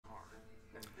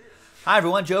Hi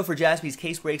everyone, Joe for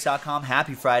JaspysCaseBreaks.com.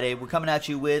 Happy Friday. We're coming at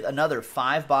you with another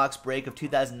 5-box break of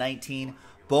 2019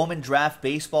 Bowman Draft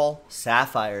Baseball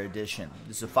Sapphire Edition.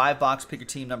 This is a 5-box pick your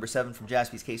team number 7 from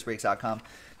JaspysCaseBreaks.com.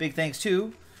 Big thanks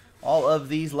to all of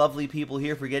these lovely people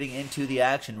here for getting into the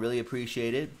action. Really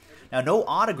appreciate it. Now, no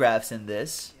autographs in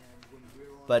this,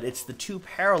 but it's the 2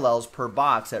 parallels per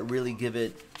box that really give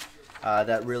it,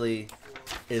 that really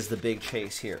is the big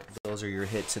chase here. Those are your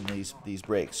hits in these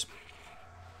breaks.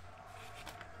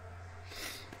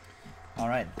 All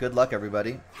right, good luck,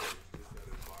 everybody.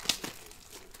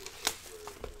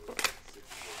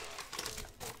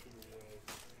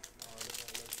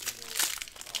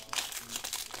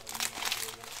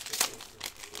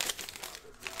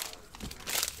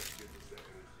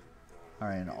 All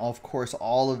right, and of course,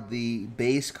 all of the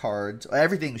base cards,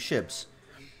 everything ships,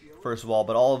 first of all,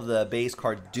 but all of the base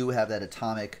cards do have that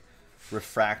atomic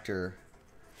refractor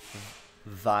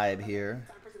vibe here.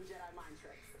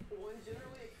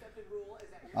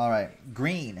 All right,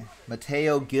 green,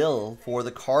 Mateo Gil for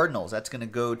the Cardinals. That's going to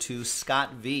go to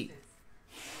Scott V.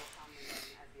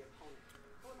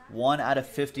 1 out of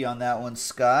 50 on that one,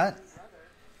 Scott.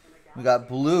 We got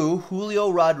blue, Julio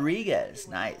Rodriguez.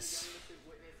 Nice.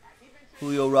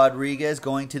 Julio Rodriguez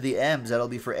going to the M's. That'll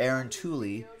be for Aaron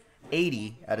Tooley.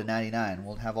 80 out of 99.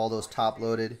 We'll have all those top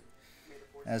loaded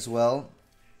as well.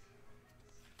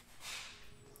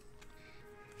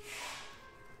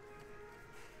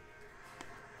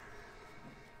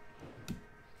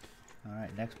 All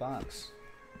right, next box.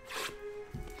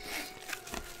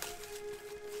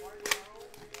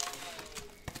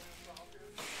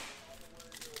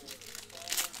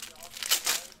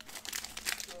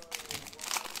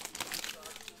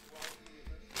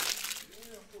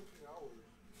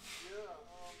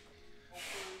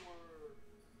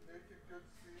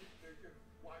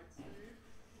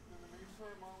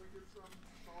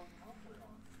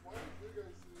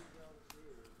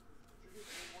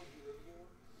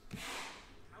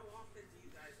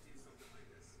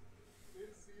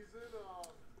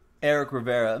 Eric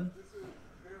Rivera.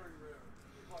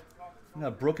 We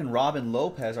got Brooke and Robin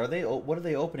Lopez. What are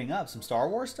they opening up? Some Star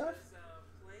Wars stuff?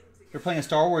 They're playing a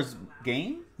Star Wars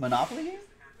game? Monopoly game?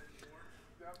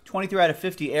 23 out of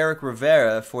 50, Eric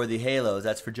Rivera for the Halos.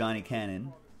 That's for Johnny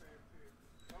Cannon.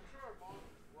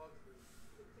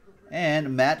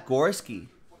 And Matt Gorski,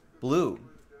 blue.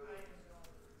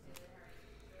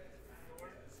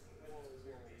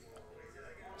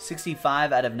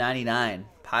 $65 out of 99.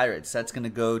 Pirates. That's going to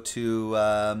go to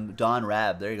Don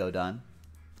Rabb. There you go, Don.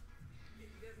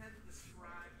 If you guys had to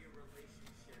describe your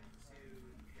relationship to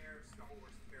pair Star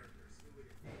Wars characters, who would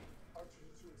it be?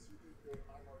 R2-D2 and C-3PO,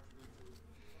 and I'm R2-D2.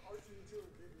 R2-D2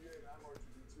 and BB-8, and I'm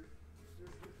R2-D2.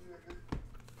 Here's BB-8.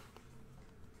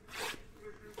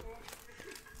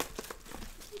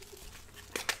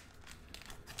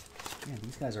 Yeah,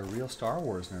 these guys are real Star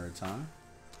Wars nerds, huh?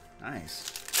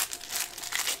 Nice.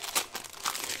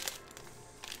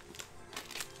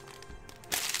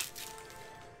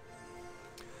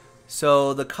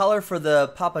 So the color for the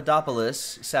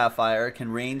Papadopoulos Sapphire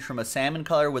can range from a salmon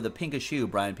color with a pinkish hue,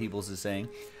 Brian Peoples is saying,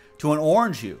 to an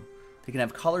orange hue. They can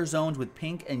have color zones with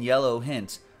pink and yellow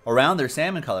hints around their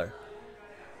salmon color.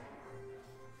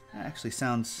 That actually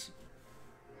sounds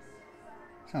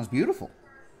beautiful.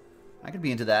 I could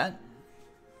be into that.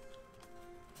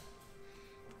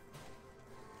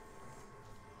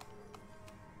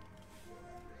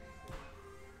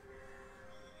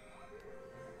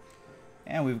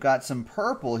 And we've got some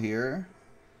purple here.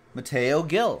 Mateo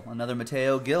Gil. Another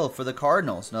Mateo Gil for the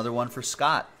Cardinals. Another one for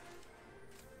Scott.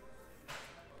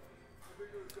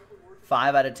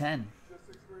 5 out of 10.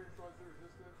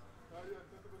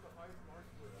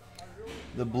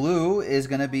 The blue is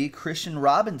going to be Christian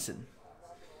Robinson.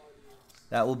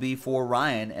 That will be for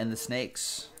Ryan and the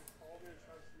Snakes.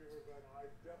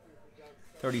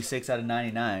 36 out of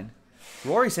 99.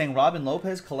 Rory saying Robin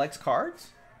Lopez collects cards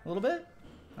a little bit.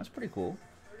 That's pretty cool.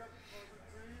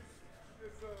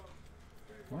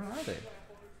 Where are they?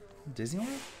 Disney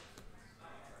World?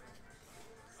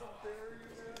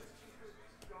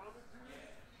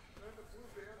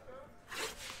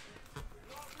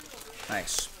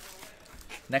 Nice.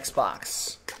 Next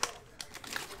box.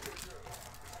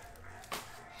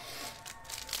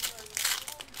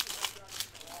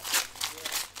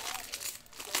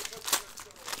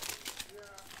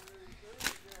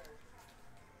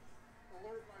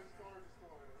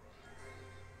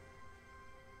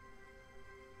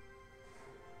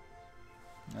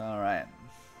 All right.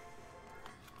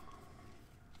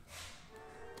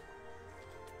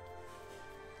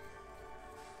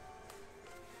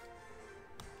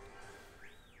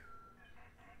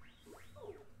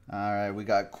 All right, we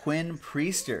got Quinn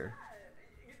Priester.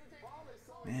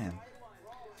 Man,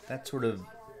 that sort of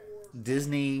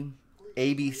Disney,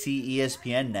 ABC,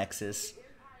 ESPN nexus.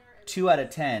 2 out of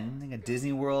 10. I think at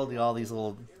Disney World, all these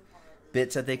little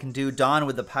bits that they can do. Don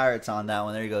with the Pirates on that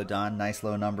one. There you go, Don. Nice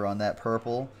low number on that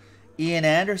purple. Ian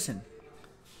Anderson.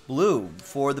 Blue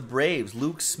for the Braves.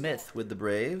 Luke Smith with the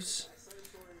Braves.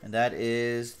 And that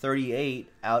is 38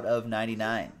 out of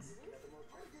 99.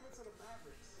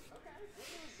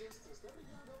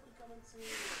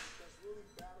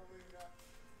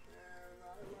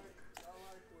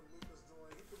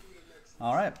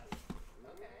 All right.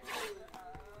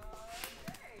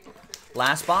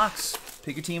 Last box.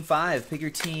 Pick your team 5. Pick your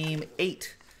team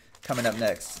 8 coming up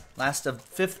next. Last of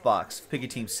 5th box. Pick your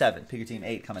team 7. Pick your team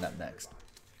 8 coming up next.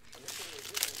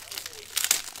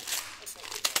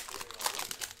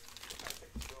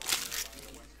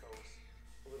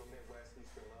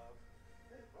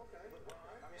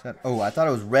 Oh, I thought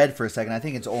it was red for a second. I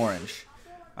think it's orange.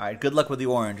 All right, good luck with the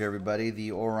orange, everybody.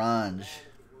 The orange.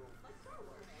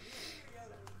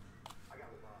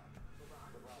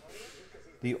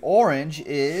 The orange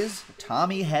is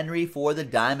Tommy Henry for the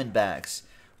Diamondbacks.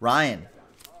 Ryan.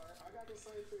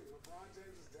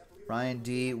 Ryan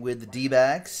D with the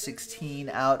D-backs. 16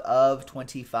 out of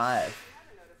 25.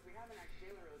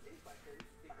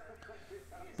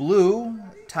 Blue,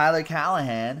 Tyler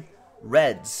Callahan.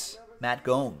 Reds. Matt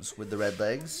Gomes with the Red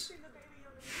Legs.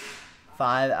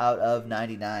 5 out of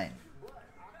 99.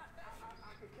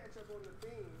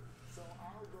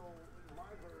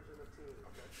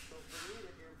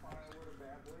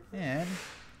 And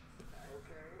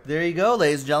there you go,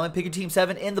 ladies and gentlemen. Pick your team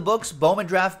 7 in the books. Bowman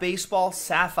Draft Baseball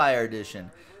Sapphire Edition.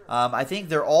 I think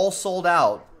they're all sold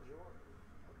out.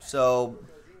 So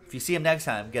if you see them next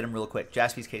time, get them real quick.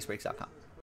 JaspysCaseBreaks.com.